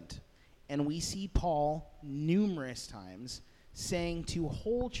doesn't. And we see Paul numerous times saying to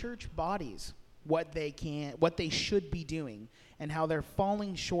whole church bodies, what they should be doing, and how they're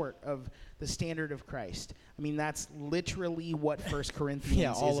falling short of the standard of Christ. I mean, that's literally what 1 Corinthians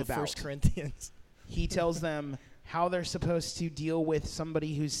Yeah, all is of about. 1 Corinthians. He tells them how they're supposed to deal with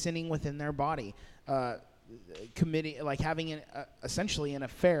somebody who's sinning within their body, having essentially an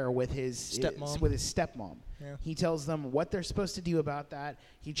affair with his stepmom. Yeah. He tells them what they're supposed to do about that.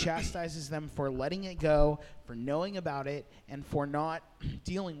 He chastises them for letting it go, for knowing about it, and for not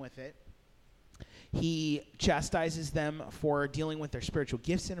dealing with it. He chastises them for dealing with their spiritual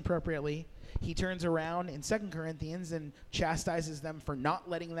gifts inappropriately. He turns around in 2 Corinthians and chastises them for not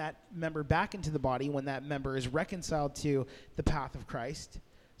letting that member back into the body when that member is reconciled to the path of Christ,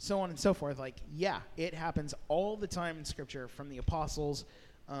 so on and so forth. It happens all the time in Scripture from the apostles,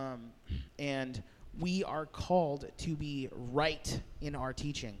 and we are called to be right in our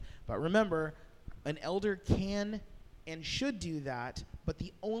teaching. But remember, an elder can and should do that, but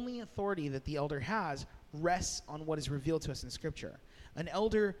the only authority that the elder has rests on what is revealed to us in Scripture. An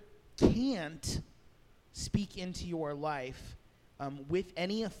elder can't speak into your life with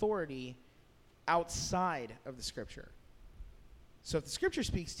any authority outside of the Scripture. So if the Scripture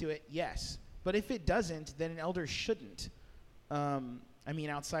speaks to it, yes. But if it doesn't, then an elder shouldn't.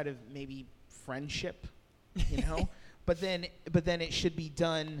 Outside of maybe friendship, but then it should be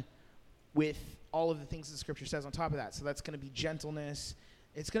done with all of the things the Scripture says on top of that. So that's going to be gentleness.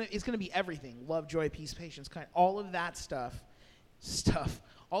 It's going to be everything: love, joy, peace, patience, kind. All of that stuff.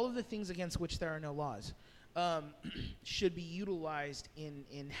 All of the things against which there are no laws should be utilized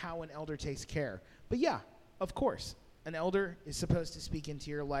in how an elder takes care. But yeah, of course, an elder is supposed to speak into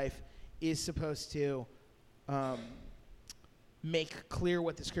your life, is supposed to make clear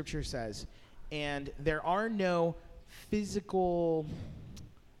what the Scripture says. And there are no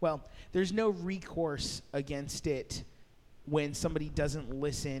there's no recourse against it when somebody doesn't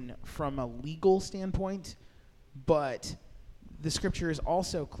listen from a legal standpoint, but the Scripture is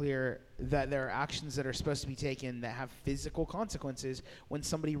also clear that there are actions that are supposed to be taken that have physical consequences when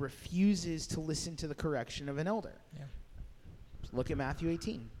somebody refuses to listen to the correction of an elder. Yeah. Look at Matthew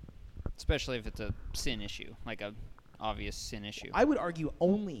 18. Especially if it's a sin issue, like a obvious sin issue. I would argue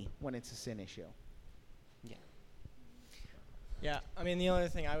only when it's a sin issue. Yeah, the only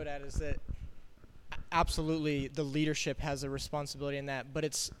thing I would add is that absolutely the leadership has a responsibility in that, but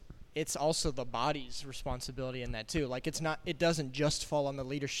it's also the body's responsibility in that too. It doesn't just fall on the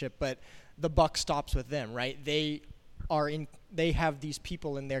leadership, but the buck stops with them, right? They have these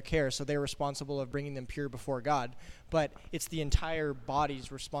people in their care, so they're responsible of bringing them pure before God. But it's the entire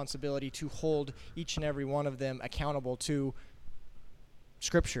body's responsibility to hold each and every one of them accountable to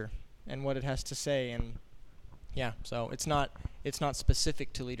Scripture and what it has to say. And yeah, so it's not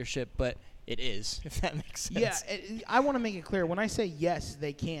specific to leadership, but it is, if that makes sense. Yeah, I want to make it clear. When I say yes,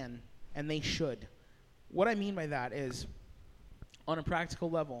 they can and they should, what I mean by that is, on a practical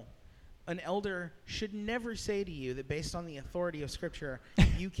level, an elder should never say to you that based on the authority of Scripture,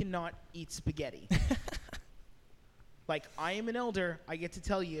 you cannot eat spaghetti. I am an elder, I get to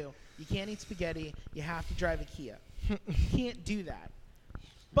tell you, you can't eat spaghetti, you have to drive a Kia. You can't do that.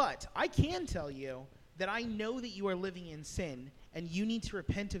 But I can tell you that I know that you are living in sin, and you need to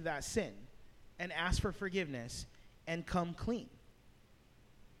repent of that sin and ask for forgiveness and come clean.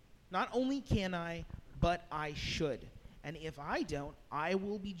 Not only can I, but I should. And if I don't, I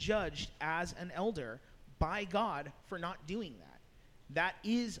will be judged as an elder by God for not doing that. That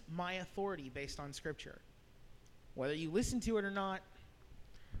is my authority based on Scripture. Whether you listen to it or not,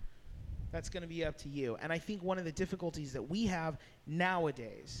 that's going to be up to you. And I think one of the difficulties that we have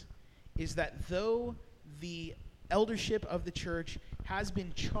nowadays is that though the eldership of the church has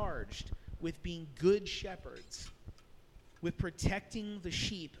been charged with being good shepherds, with protecting the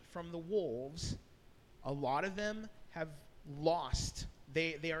sheep from the wolves, a lot of them have lost.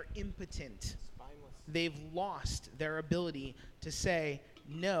 They are impotent. They've lost their ability to say,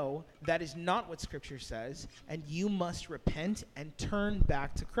 no, that is not what Scripture says, and you must repent and turn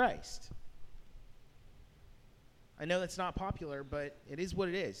back to Christ. I know that's not popular, but it is what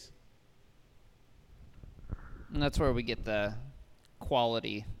it is. And that's where we get the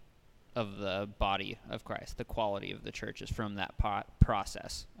quality of the body of Christ. The quality of the church is from that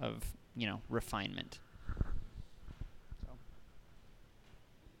process of, refinement.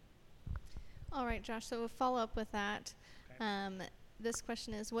 All right, Josh, so we'll follow up with that. Okay. This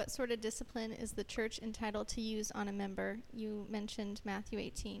question is, what sort of discipline is the church entitled to use on a member? You mentioned Matthew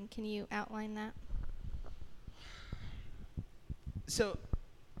 18. Can you outline that? So,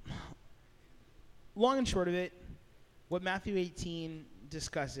 long and short of it, what Matthew 18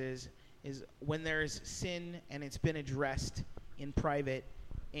 discusses is when there's sin and it's been addressed in private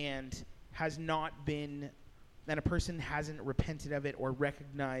and has not been, and a person hasn't repented of it or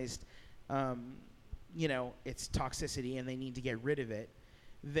recognized, its toxicity and they need to get rid of it,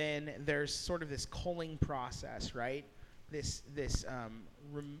 then there's sort of this culling process, right? This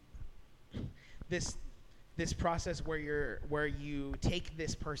process where you take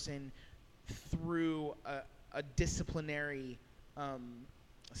this person through a disciplinary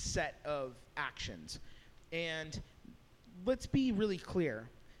set of actions. And let's be really clear.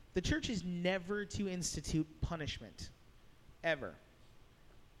 The church is never to institute punishment, ever.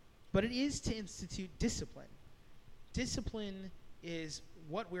 But it is to institute discipline. Discipline is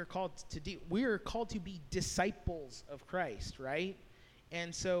what we're called to do. We're called to be disciples of Christ, right?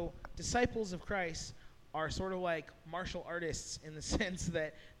 And so disciples of Christ are sort of like martial artists in the sense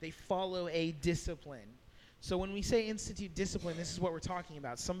that they follow a discipline. So when we say institute discipline, this is what we're talking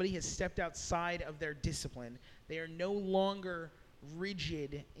about. Somebody has stepped outside of their discipline. They are no longer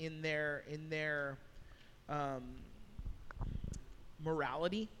rigid in their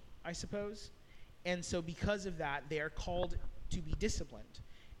morality, I suppose. And so because of that, they are called to be disciplined.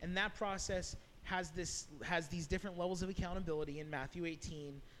 And that process has these different levels of accountability in Matthew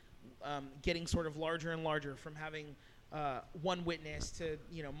 18, getting sort of larger and larger, from having one witness to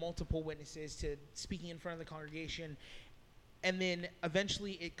multiple witnesses to speaking in front of the congregation. And then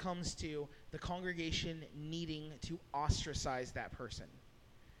eventually it comes to the congregation needing to ostracize that person.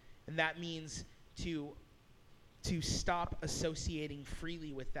 And that means to stop associating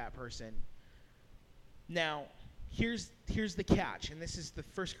freely with that person. Now, here's the catch, and this is the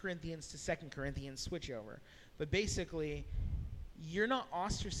 1 Corinthians to 2 Corinthians switchover. But basically, you're not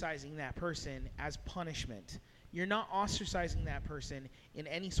ostracizing that person as punishment. You're not ostracizing that person in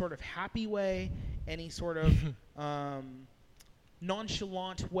any sort of happy way, any sort of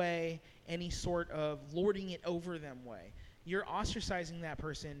nonchalant way, any sort of lording it over them way. You're ostracizing that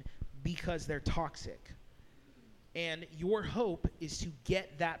person because they're toxic. And your hope is to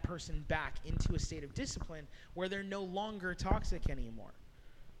get that person back into a state of discipline where they're no longer toxic anymore.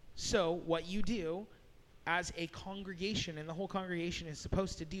 So what you do as a congregation, and the whole congregation is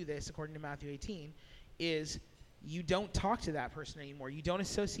supposed to do this according to Matthew 18, is you don't talk to that person anymore. You don't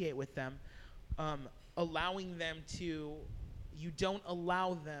associate with them, you don't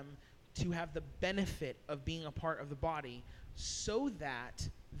allow them to have the benefit of being a part of the body, so that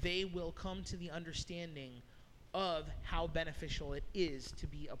they will come to the understanding of how beneficial it is to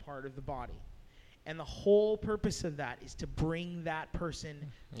be a part of the body. And the whole purpose of that is to bring that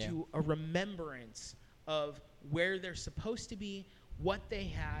person to a remembrance of where they're supposed to be, what they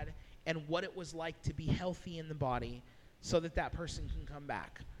had, and what it was like to be healthy in the body, so that that person can come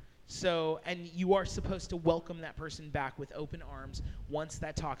back. So, and you are supposed to welcome that person back with open arms once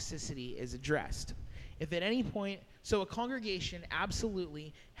that toxicity is addressed. If at any point, so a congregation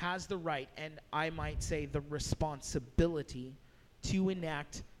absolutely has the right, and I might say the responsibility, to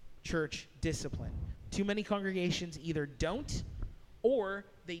enact church discipline. Too many congregations either don't, or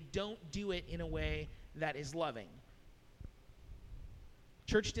they don't do it in a way that is loving.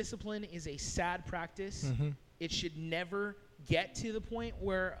 Church discipline is a sad practice. Mm-hmm. It should never get to the point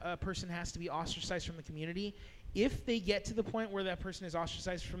where a person has to be ostracized from the community. If they get to the point where that person is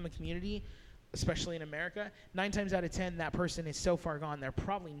ostracized from the community, especially in America, 9 times out of 10, that person is so far gone, they're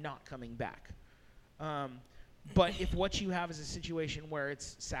probably not coming back. But if what you have is a situation where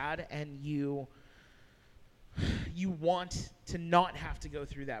it's sad and you want to not have to go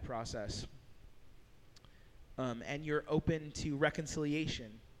through that process, and you're open to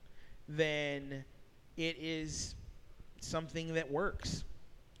reconciliation, then it is something that works.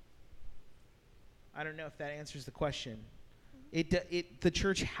 I don't know if that answers the question. The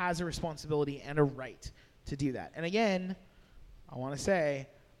church has a responsibility and a right to do that. And again, I want to say,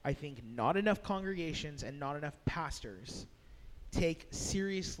 I think not enough congregations and not enough pastors take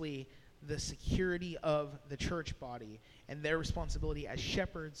seriously the security of the church body and their responsibility as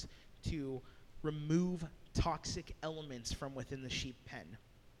shepherds to remove toxic elements from within the sheep pen.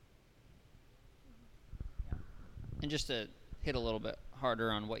 And just to hit a little bit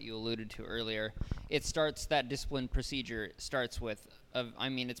harder on what you alluded to earlier, that discipline procedure starts with,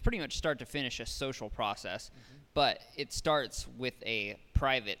 it's pretty much start to finish a social process, but it starts with a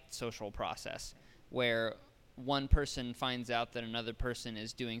private social process where one person finds out that another person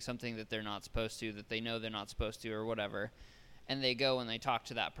is doing something that they're not supposed to, that they know they're not supposed to or whatever, and they go and they talk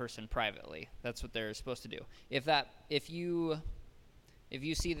to that person privately. That's what they're supposed to do. If you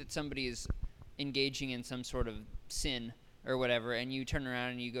see that somebody is engaging in some sort of sin or whatever, and you turn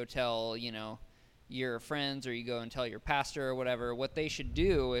around and you go tell, your friends, or you go and tell your pastor or whatever, what they should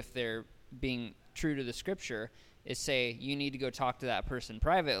do if they're being true to the scripture is say, you need to go talk to that person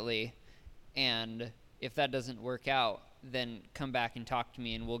privately And if that doesn't work out, then come back and talk to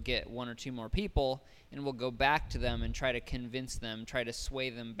me, and we'll get one or two more people, and we'll go back to them and try to convince them, try to sway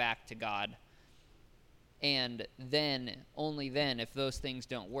them back to God. And then, only then, if those things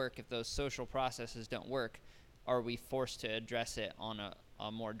don't work, if those social processes don't work, are we forced to address it on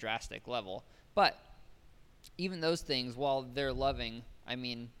a more drastic level. But even those things, while they're loving, I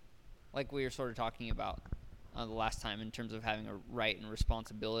mean, like we were sort of talking about the last time in terms of having a right and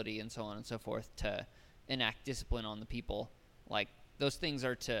responsibility and so on and so forth to enact discipline on the people, like those things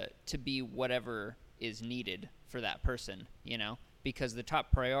are to be whatever is needed for that person, you know, because the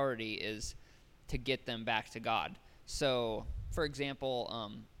top priority is to get them back to God. So, for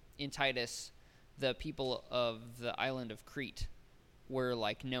example, in Titus, the people of the island of Crete were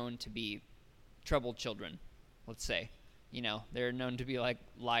like known to be troubled children, let's say. You know, they're known to be like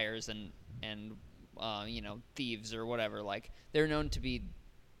liars and you know, thieves or whatever. Like, they're known to be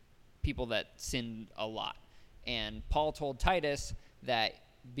people that sinned a lot. And Paul told Titus that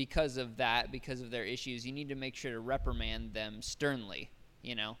because of that, because of their issues, you need to make sure to reprimand them sternly,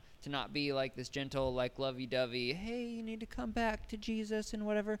 you know, to not be like this gentle, like lovey-dovey, hey, you need to come back to Jesus and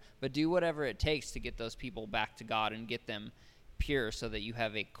whatever, but do whatever it takes to get those people back to God and get them pure so that you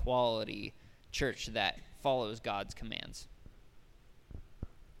have a quality church that follows God's commands.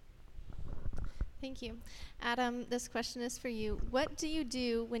 Thank you. Adam, this question is for you. What do you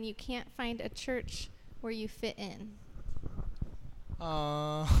do when you can't find a church where you fit in?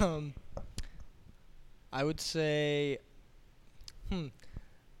 I would say,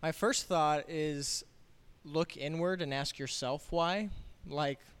 my first thought is look inward and ask yourself why.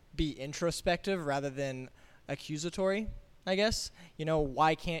 Like, be introspective rather than accusatory, I guess. You know,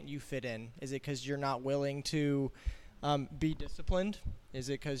 why can't you fit in? Is it because you're not willing to be disciplined? Is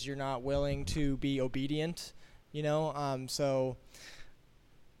it because you're not willing to be obedient? You know, so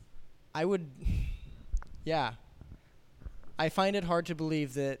I would, yeah. I find it hard to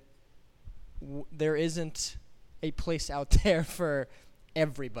believe that there isn't a place out there for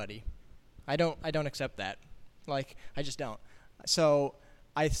everybody. I don't accept that. Like, I just don't. So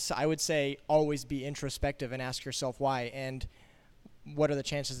I would say always be introspective and ask yourself why, and what are the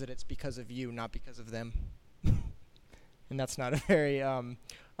chances that it's because of you, not because of them. And that's not a very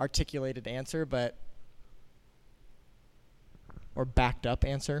articulated answer, but or backed up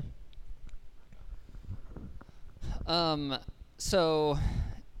answer. So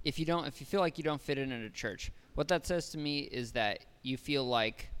if you feel like you don't fit in at a church, what that says to me is that you feel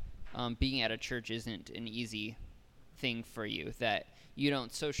like being at a church isn't an easy thing for you, that you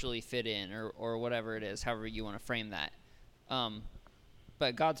don't socially fit in or whatever it is, however you want to frame that.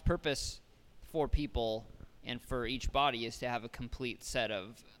 But God's purpose for people and for each body is to have a complete set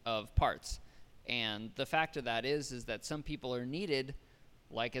of parts. And the fact of that is that some people are needed,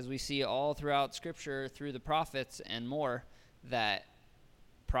 like as we see all throughout Scripture, through the prophets and more, that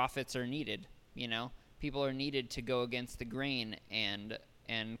prophets are needed, you know? People are needed to go against the grain and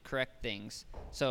correct things. So